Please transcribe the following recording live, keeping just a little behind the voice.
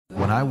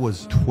When I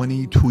was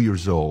 22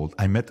 years old,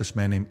 I met this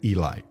man named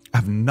Eli. I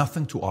have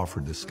nothing to offer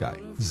this guy,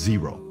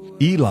 zero.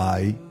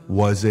 Eli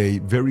was a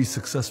very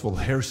successful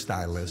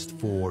hairstylist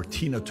for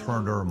Tina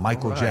Turner,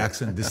 Michael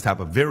Jackson, this type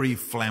of very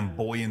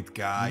flamboyant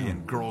guy,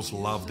 and girls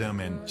loved him.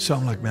 And so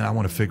I'm like, man, I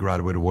want to figure out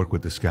a way to work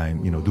with this guy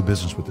and, do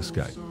business with this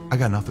guy. I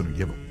got nothing to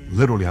give him,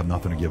 literally have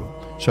nothing to give him.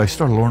 So I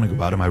started learning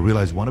about him. I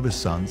realized one of his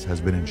sons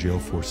has been in jail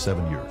for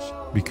 7 years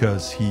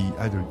because he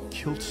either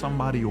killed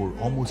somebody or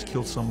almost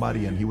killed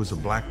somebody, and he was a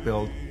black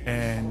belt,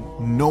 and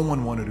no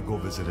one wanted to go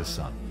visit his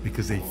son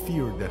because they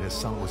feared that his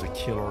son was a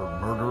killer,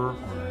 murderer,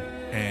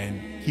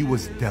 and he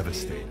was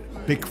devastated.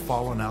 Big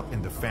falling out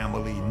in the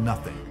family,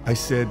 nothing. I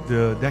said,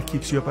 that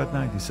keeps you up at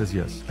night? He says,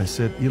 yes. I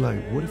said, Eli,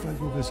 what if I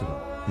go visit him?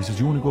 He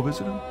says, you want to go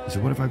visit him? I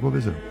said, what if I go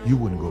visit him? You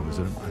wouldn't go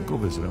visit him. I'd go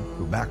visit him.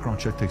 The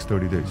background check takes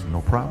 30 days. No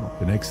problem.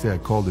 The next day I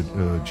called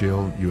the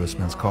jail, U.S.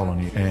 Men's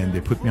Colony, and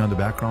they put me on the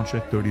background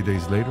check. 30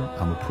 days later,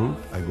 I'm approved.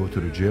 I go to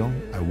the jail.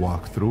 I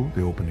walk through.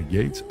 They open the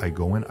gates. I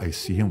go in. I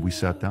see him. We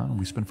sat down, and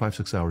we spent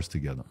 5-6 hours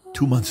together.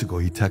 2 months ago,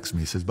 he texts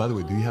me. He says, by the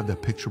way, do you have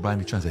that picture by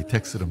any chance? I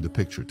texted him the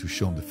picture to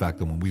show him the fact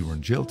that when we were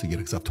in jail together,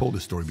 because I've told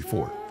this story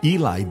before.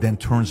 Eli then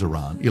turns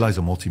around. Eli's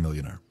a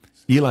multimillionaire.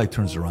 Eli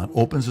turns around,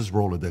 opens his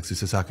Rolodex. He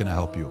says, how can I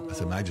help you? I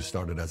said, man, I just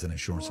started as an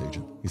insurance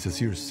agent. He says,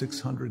 here's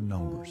 600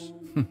 numbers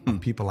of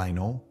people I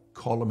know.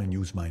 Call them and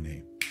use my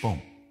name.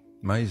 Boom.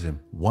 Amazing.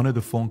 One of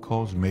the phone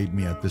calls made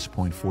me at this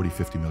point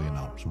 $40-50 million.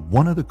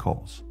 One of the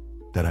calls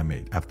that I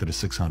made after the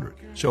 600.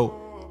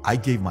 So I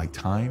gave my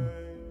time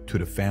to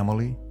the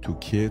family, to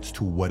kids,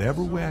 to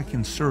whatever way I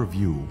can serve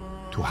you,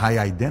 to high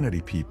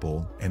identity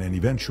people. And then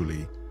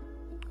eventually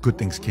good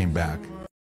things came back.